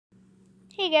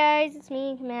Hey guys, it's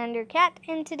me, Commander Cat,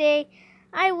 and today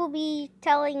I will be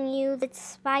telling you that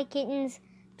Spy Kitten's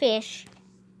fish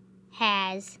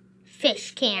has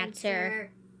fish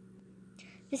cancer.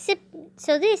 This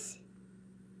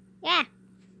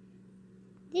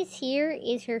here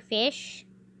is her fish.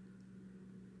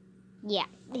 Yeah,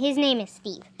 his name is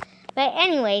Steve. But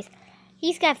anyways,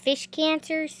 he's got fish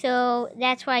cancer, so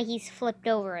that's why he's flipped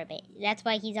over a bit. That's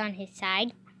why he's on his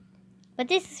side. But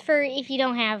this is for if you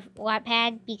don't have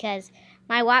Wattpad, because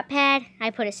my Wattpad, I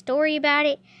put a story about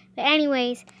it. But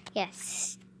anyways, yes,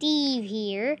 Steve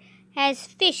here has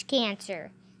fish cancer.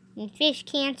 And fish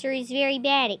cancer is very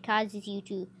bad. It causes you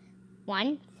to,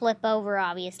 one, flip over,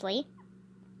 obviously.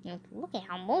 And look at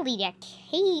how moldy that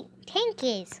tank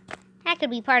is. That could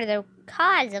be part of the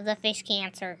cause of the fish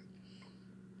cancer.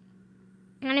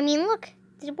 And I mean, look,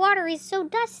 the water is so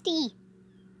dusty.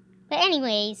 But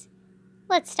anyways,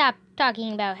 let's stop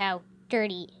talking about how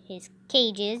dirty his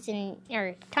cage is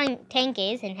or tank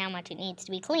is and how much it needs to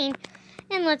be cleaned.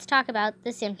 And let's talk about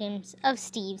the symptoms of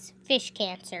Steve's fish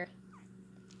cancer.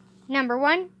 Number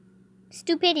 1,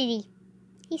 stupidity.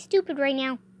 He's stupid right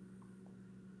now.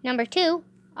 Number 2,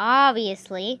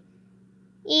 obviously,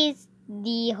 is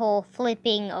the whole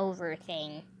flipping over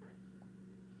thing.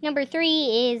 Number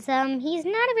 3 is he's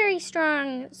not a very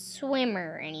strong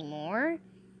swimmer anymore.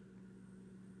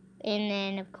 And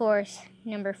then, of course,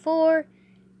 number 4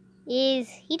 is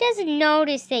he doesn't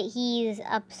notice that he's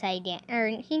upside down. Or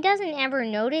he doesn't ever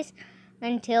notice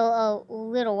until a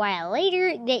little while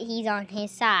later that he's on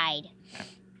his side.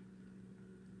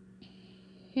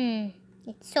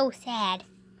 It's so sad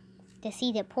to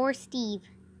see that poor Steve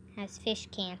has fish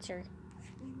cancer.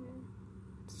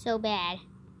 It's so bad.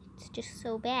 It's just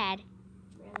so bad.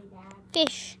 Really bad.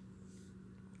 Fish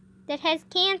that has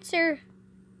cancer.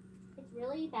 It's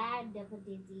really bad of a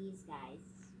disease, guys.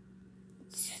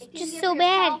 It's It can just give so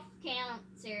bad. yourself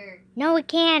cancer. No, it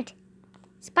can't.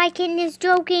 Spy Kitten is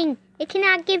joking. It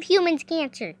cannot give humans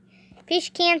cancer.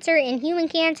 Fish cancer and human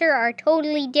cancer are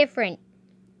totally different.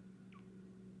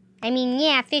 I mean,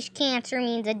 yeah, fish cancer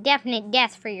means a definite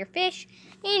death for your fish,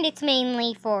 and it's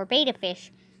mainly for betta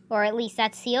fish, or at least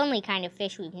that's the only kind of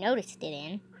fish we've noticed it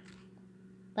in.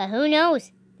 But who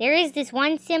knows? There is this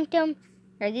one symptom,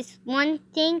 or this one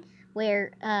thing,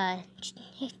 where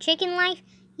Chicken Life,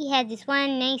 he had this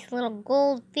one nice little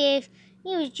goldfish.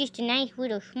 He was just a nice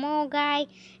little small guy,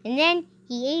 and then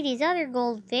he ate his other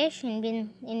goldfish,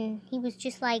 and he was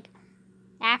just like,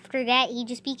 after that, he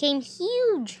just became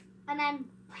huge. And then,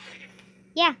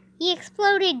 yeah, he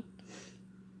exploded.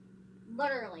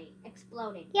 literally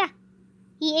exploded. Yeah,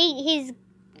 he ate his.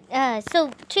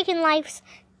 So Chicken Life's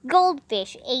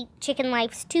goldfish ate Chicken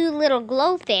Life's 2 little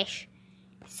glowfish.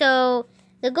 So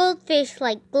the goldfish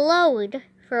glowed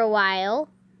for a while.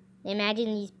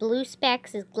 Imagine these blue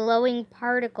specks as glowing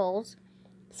particles.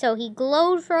 So he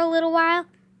glowed for a little while,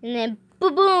 and then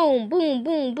boom, boom, boom,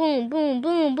 boom, boom, boom,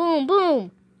 boom, boom,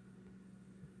 boom.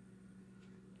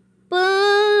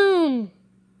 Boom!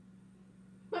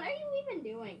 What are you even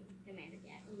doing, Commander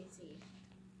Cat? Let me see.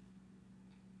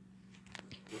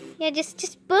 Yeah,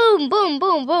 just boom, boom,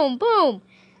 boom, boom, boom.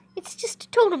 It's just a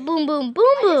total boom, boom,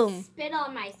 boom, boom. I just spit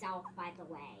on myself, by the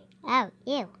way. Oh,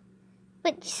 ew.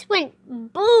 But it just went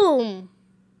boom.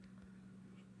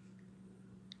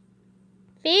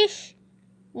 Fish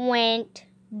went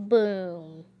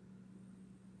boom.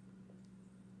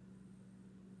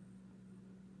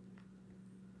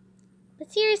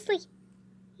 But seriously,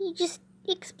 he just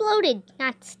exploded.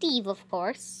 Not Steve, of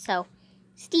course. So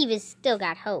Steve has still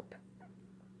got hope.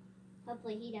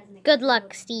 Hopefully he doesn't explode. Good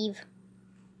luck, Steve.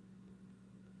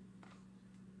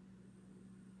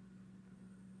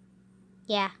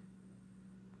 Yeah.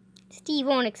 Steve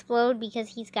won't explode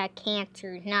because he's got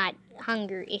cancer, not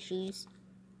hunger issues.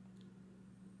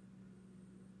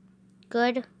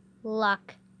 Good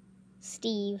luck,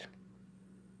 Steve.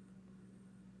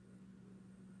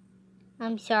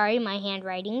 I'm sorry, my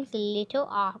handwriting's a little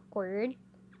awkward.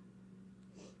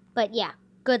 But yeah,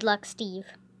 good luck, Steve.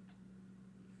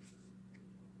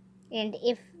 And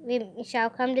if it shall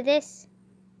come to this,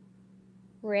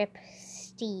 rip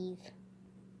Steve.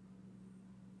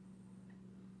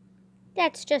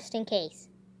 That's just in case.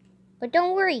 But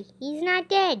don't worry, he's not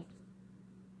dead.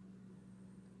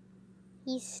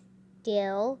 He's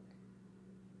still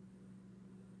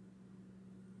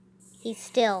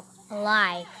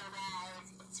alive.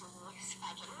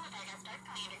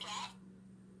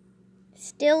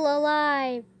 Still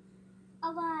alive.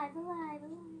 Alive.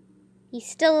 He's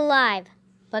still alive.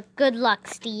 But good luck,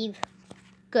 Steve.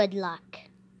 Good luck.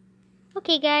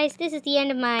 Okay, guys, this is the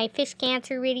end of my fish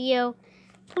cancer video.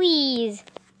 Please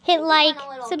hit like,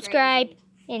 subscribe,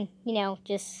 And,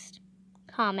 just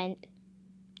comment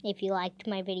if you liked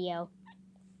my video.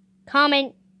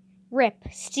 Comment RIP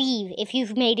Steve if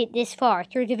you've made it this far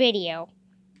through the video.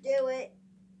 Do it.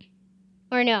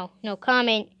 Or no,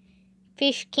 comment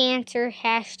fish cancer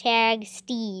hashtag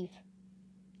Steve.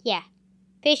 Yeah,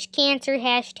 fish cancer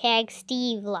hashtag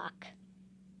Steve luck.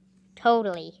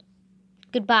 Totally.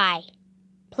 Goodbye.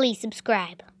 Please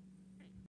subscribe.